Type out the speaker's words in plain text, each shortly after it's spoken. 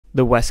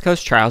The West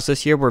Coast Trials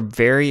this year were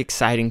very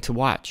exciting to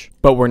watch,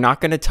 but we're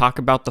not going to talk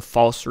about the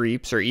false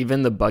reaps or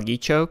even the buggy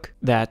choke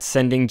that's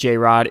sending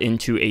J-Rod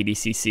into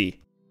ADCC.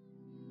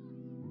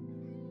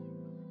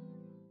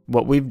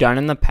 What we've done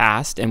in the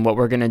past and what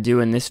we're going to do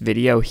in this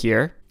video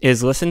here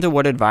is listen to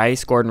what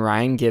advice Gordon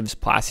Ryan gives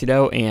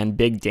Placido and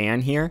Big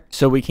Dan here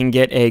so we can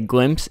get a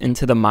glimpse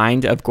into the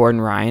mind of Gordon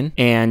Ryan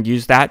and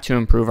use that to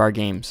improve our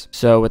games.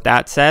 So with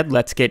that said,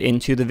 let's get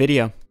into the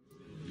video.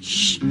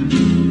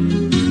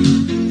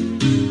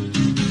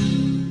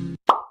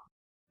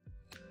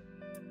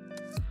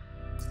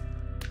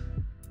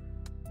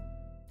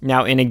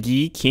 Now in a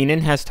gi,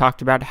 Keenan has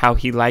talked about how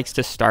he likes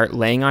to start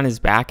laying on his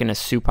back in a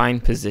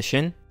supine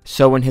position.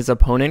 So when his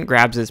opponent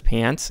grabs his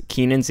pants,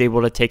 Keenan's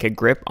able to take a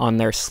grip on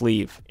their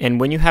sleeve. And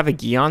when you have a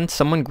gi on,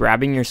 someone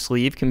grabbing your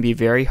sleeve can be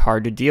very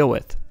hard to deal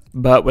with.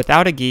 But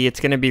without a gi, it's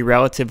going to be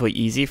relatively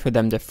easy for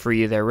them to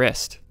free their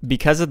wrist.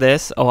 Because of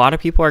this, a lot of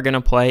people are going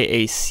to play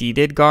a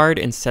seated guard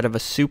instead of a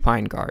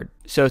supine guard.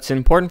 So it's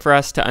important for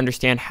us to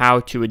understand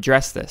how to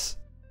address this.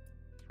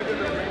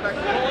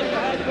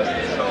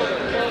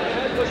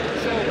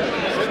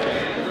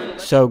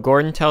 So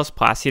Gordon tells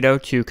Placido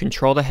to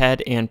control the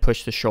head and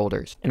push the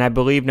shoulders. And I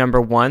believe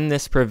number one,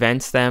 this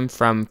prevents them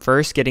from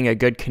first getting a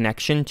good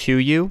connection to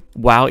you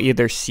while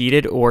either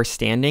seated or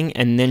standing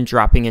and then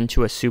dropping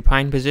into a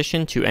supine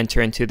position to enter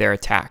into their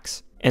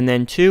attacks. And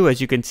then two, as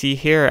you can see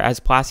here,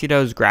 as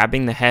Placido's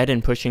grabbing the head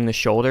and pushing the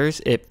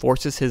shoulders, it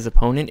forces his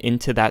opponent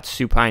into that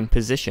supine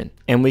position.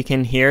 And we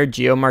can hear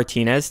Gio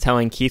Martinez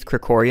telling Keith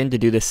Krikorian to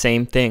do the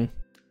same thing.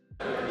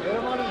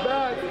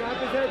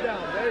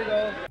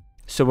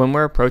 So when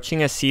we're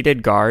approaching a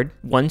seated guard,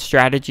 one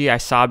strategy I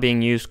saw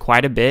being used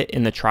quite a bit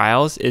in the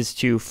trials is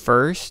to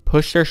first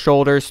push their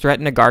shoulders,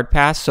 threaten a guard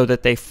pass so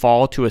that they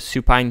fall to a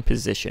supine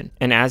position.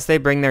 And as they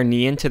bring their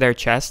knee into their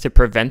chest to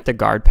prevent the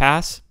guard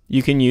pass,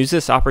 you can use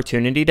this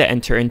opportunity to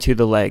enter into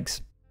the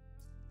legs.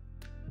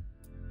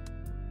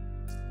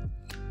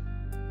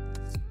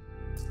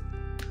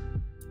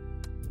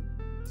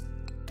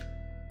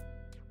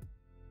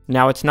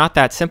 Now it's not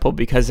that simple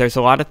because there's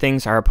a lot of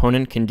things our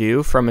opponent can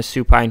do from a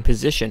supine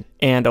position,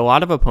 and a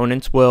lot of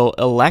opponents will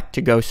elect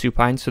to go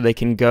supine so they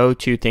can go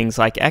to things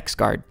like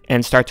X-guard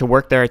and start to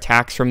work their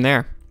attacks from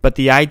there. But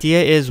the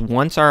idea is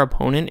once our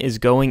opponent is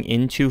going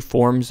into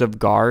forms of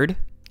guard,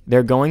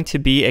 they're going to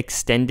be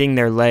extending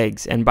their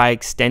legs, and by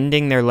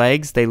extending their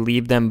legs, they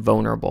leave them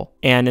vulnerable.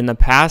 And in the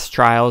past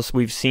trials,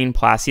 we've seen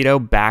Placido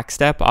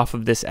backstep off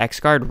of this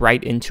X-guard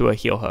right into a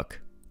heel hook.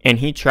 And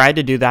he tried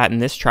to do that in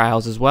this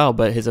trials as well,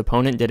 but his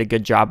opponent did a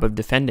good job of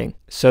defending.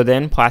 So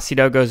then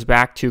Placido goes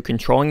back to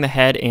controlling the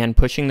head and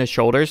pushing the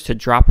shoulders to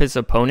drop his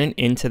opponent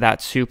into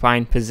that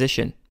supine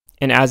position.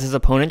 And as his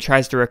opponent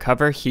tries to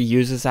recover, he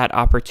uses that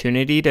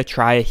opportunity to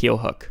try a heel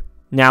hook.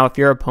 Now, if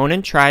your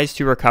opponent tries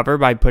to recover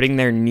by putting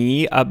their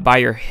knee up by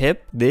your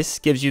hip, this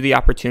gives you the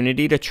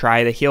opportunity to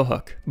try the heel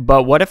hook.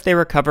 But what if they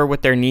recover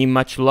with their knee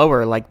much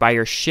lower, like by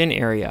your shin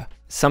area?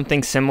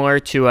 Something similar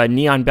to a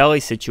knee on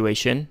belly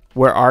situation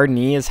where our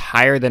knee is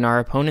higher than our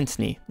opponent's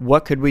knee.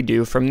 What could we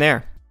do from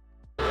there?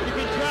 You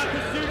can drop the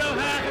pseudo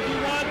half if you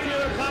want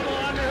to, or pummel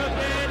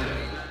underhook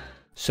in.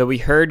 So we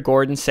heard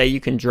Gordon say you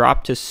can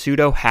drop to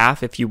pseudo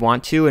half if you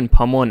want to and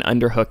pummel an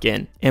underhook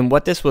in. And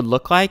what this would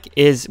look like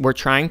is we're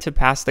trying to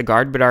pass the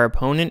guard, but our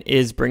opponent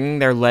is bringing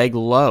their leg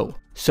low.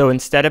 So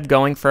instead of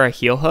going for a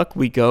heel hook,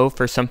 we go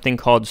for something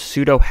called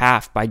pseudo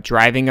half by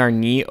driving our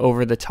knee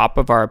over the top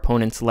of our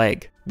opponent's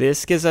leg.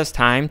 This gives us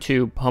time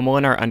to pummel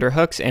in our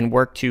underhooks and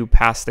work to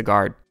pass the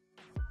guard.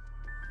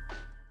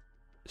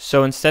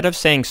 So instead of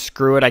saying,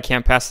 screw it, I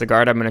can't pass the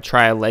guard, I'm going to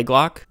try a leg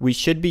lock, we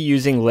should be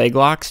using leg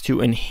locks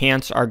to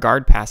enhance our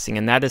guard passing.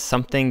 And that is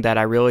something that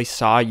I really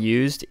saw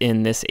used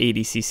in this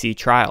ADCC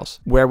trials,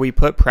 where we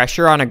put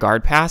pressure on a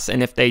guard pass,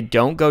 and if they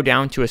don't go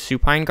down to a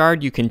supine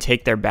guard, you can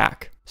take their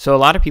back. So a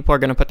lot of people are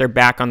going to put their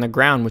back on the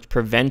ground, which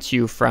prevents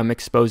you from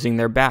exposing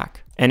their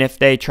back. And if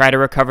they try to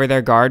recover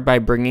their guard by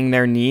bringing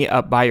their knee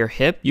up by your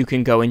hip, you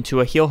can go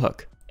into a heel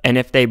hook. And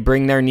if they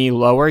bring their knee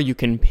lower, you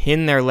can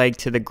pin their leg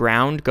to the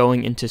ground,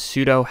 going into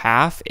pseudo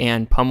half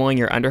and pummeling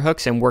your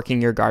underhooks and working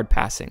your guard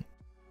passing.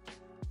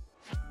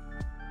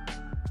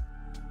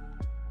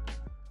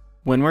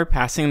 When we're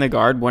passing the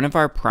guard, one of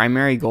our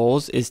primary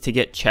goals is to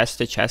get chest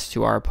to chest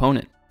to our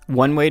opponent.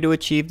 One way to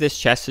achieve this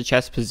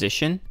chest-to-chest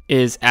position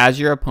is as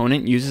your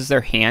opponent uses their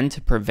hand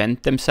to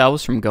prevent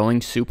themselves from going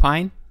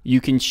supine,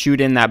 you can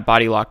shoot in that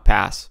body lock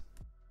pass.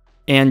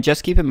 And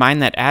just keep in mind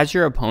that as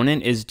your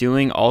opponent is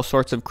doing all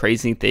sorts of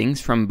crazy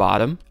things from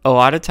bottom, a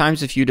lot of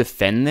times if you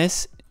defend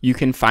this, you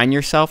can find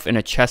yourself in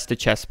a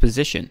chest-to-chest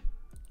position.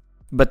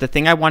 But the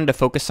thing I wanted to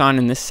focus on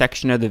in this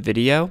section of the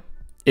video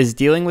is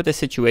dealing with a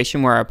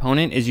situation where our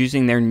opponent is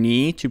using their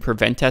knee to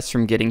prevent us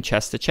from getting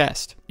chest to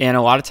chest. And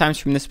a lot of times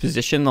from this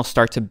position, they'll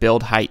start to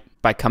build height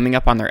by coming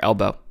up on their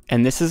elbow.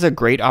 And this is a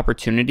great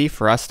opportunity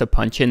for us to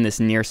punch in this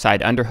near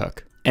side underhook.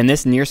 And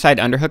this near side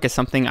underhook is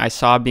something I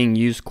saw being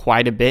used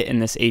quite a bit in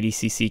this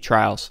ADCC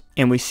Trials.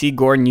 And we see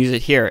Gordon use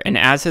it here. And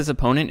as his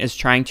opponent is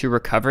trying to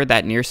recover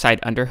that near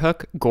side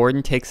underhook,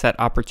 Gordon takes that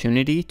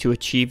opportunity to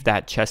achieve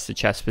that chest to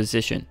chest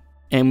position.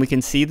 And we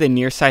can see the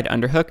near side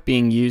underhook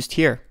being used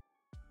here.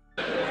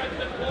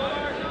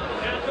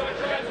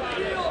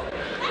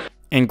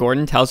 And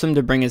Gordon tells him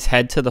to bring his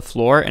head to the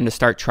floor and to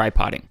start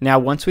tripoding. Now,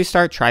 once we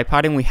start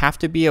tripoding, we have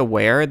to be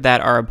aware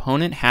that our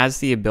opponent has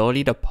the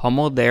ability to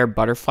pummel their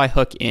butterfly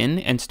hook in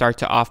and start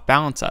to off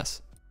balance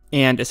us.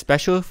 And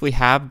especially if we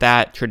have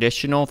that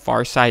traditional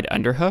far side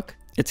underhook,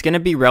 it's going to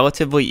be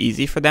relatively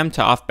easy for them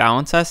to off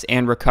balance us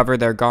and recover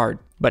their guard.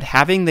 But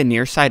having the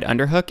near side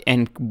underhook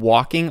and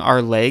walking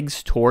our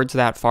legs towards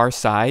that far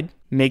side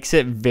makes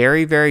it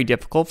very, very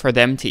difficult for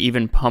them to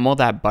even pummel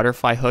that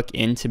butterfly hook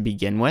in to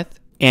begin with.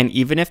 And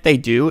even if they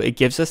do, it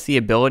gives us the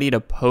ability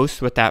to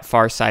post with that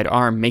far side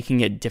arm,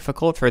 making it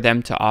difficult for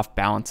them to off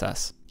balance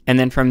us. And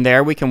then from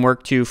there, we can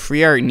work to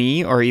free our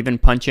knee or even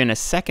punch in a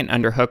second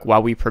underhook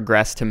while we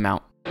progress to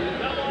mount.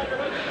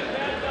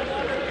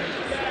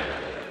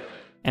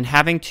 And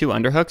having two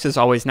underhooks is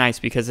always nice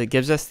because it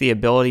gives us the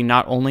ability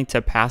not only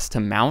to pass to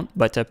mount,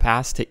 but to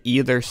pass to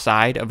either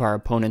side of our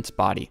opponent's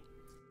body.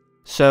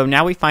 So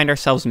now we find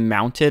ourselves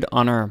mounted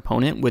on our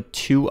opponent with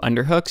two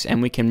underhooks,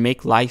 and we can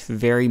make life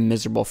very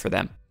miserable for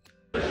them.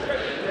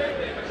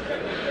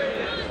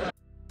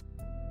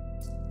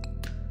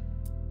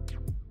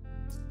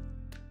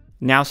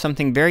 Now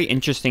something very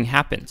interesting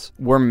happens.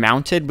 We're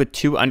mounted with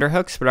two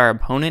underhooks, but our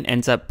opponent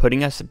ends up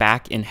putting us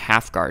back in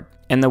half guard.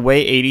 And the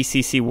way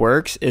ADCC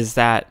works is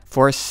that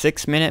for a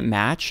 6-minute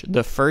match,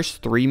 the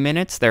first 3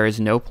 minutes there is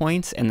no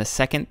points, and the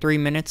second 3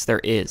 minutes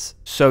there is.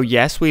 So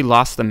yes, we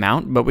lost the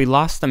mount, but we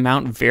lost the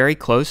mount very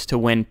close to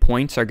when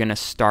points are going to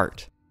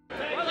start.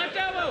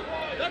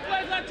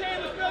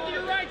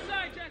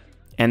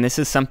 And this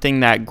is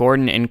something that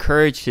Gordon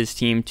encouraged his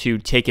team to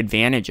take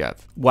advantage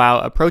of.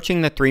 While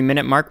approaching the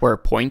 3-minute mark where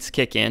points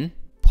kick in,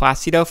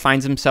 Placido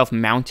finds himself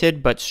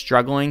mounted but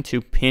struggling to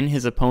pin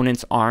his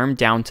opponent's arm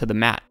down to the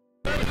mat.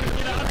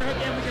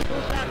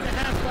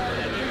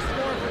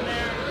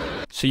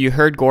 So you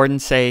heard Gordon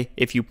say,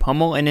 if you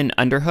pummel in an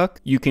underhook,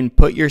 you can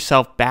put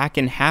yourself back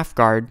in half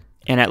guard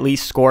and at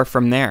least score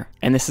from there.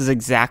 And this is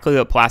exactly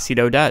what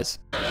Placido does.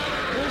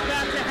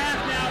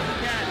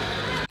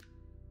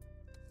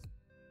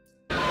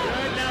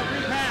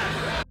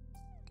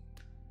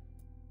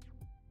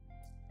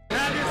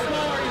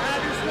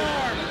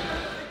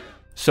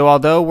 So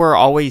although we're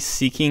always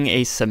seeking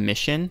a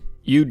submission,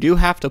 you do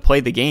have to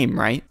play the game,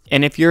 right?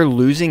 And if you're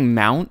losing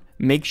mount,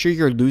 make sure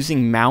you're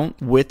losing mount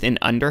with an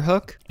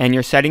underhook and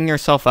you're setting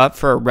yourself up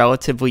for a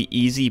relatively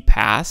easy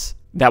pass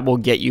that will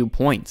get you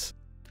points.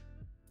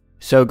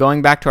 So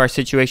going back to our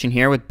situation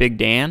here with Big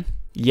Dan,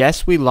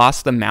 yes, we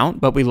lost the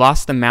mount, but we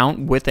lost the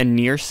mount with a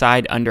near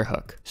side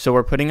underhook. So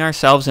we're putting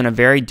ourselves in a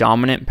very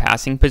dominant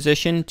passing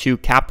position to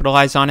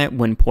capitalize on it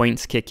when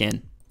points kick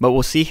in. But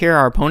we'll see here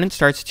our opponent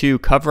starts to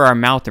cover our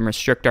mouth and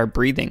restrict our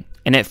breathing.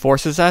 And it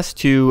forces us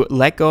to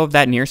let go of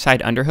that near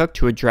side underhook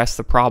to address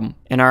the problem.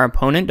 And our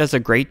opponent does a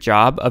great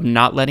job of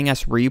not letting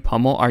us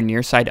re-pummel our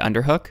near side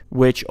underhook,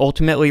 which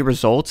ultimately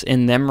results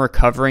in them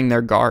recovering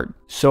their guard.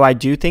 So I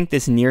do think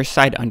this near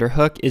side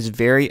underhook is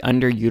very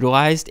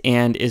underutilized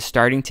and is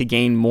starting to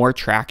gain more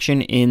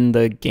traction in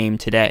the game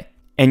today.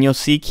 And you'll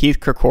see Keith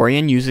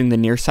Krikorian using the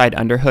near side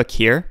underhook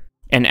here.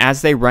 And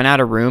as they run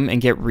out of room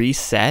and get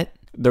reset,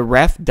 the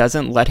ref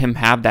doesn't let him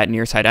have that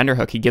near side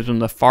underhook. He gives him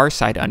the far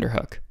side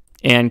underhook.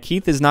 And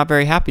Keith is not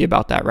very happy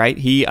about that, right?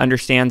 He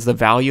understands the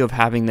value of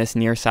having this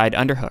near side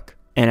underhook.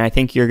 And I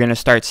think you're going to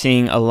start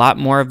seeing a lot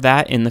more of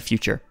that in the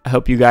future. I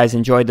hope you guys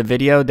enjoyed the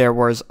video. There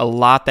was a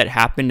lot that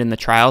happened in the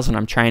trials, and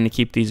I'm trying to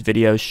keep these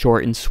videos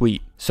short and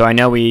sweet. So I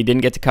know we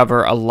didn't get to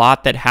cover a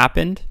lot that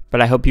happened,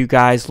 but I hope you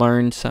guys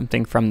learned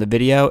something from the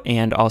video,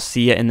 and I'll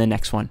see you in the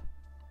next one.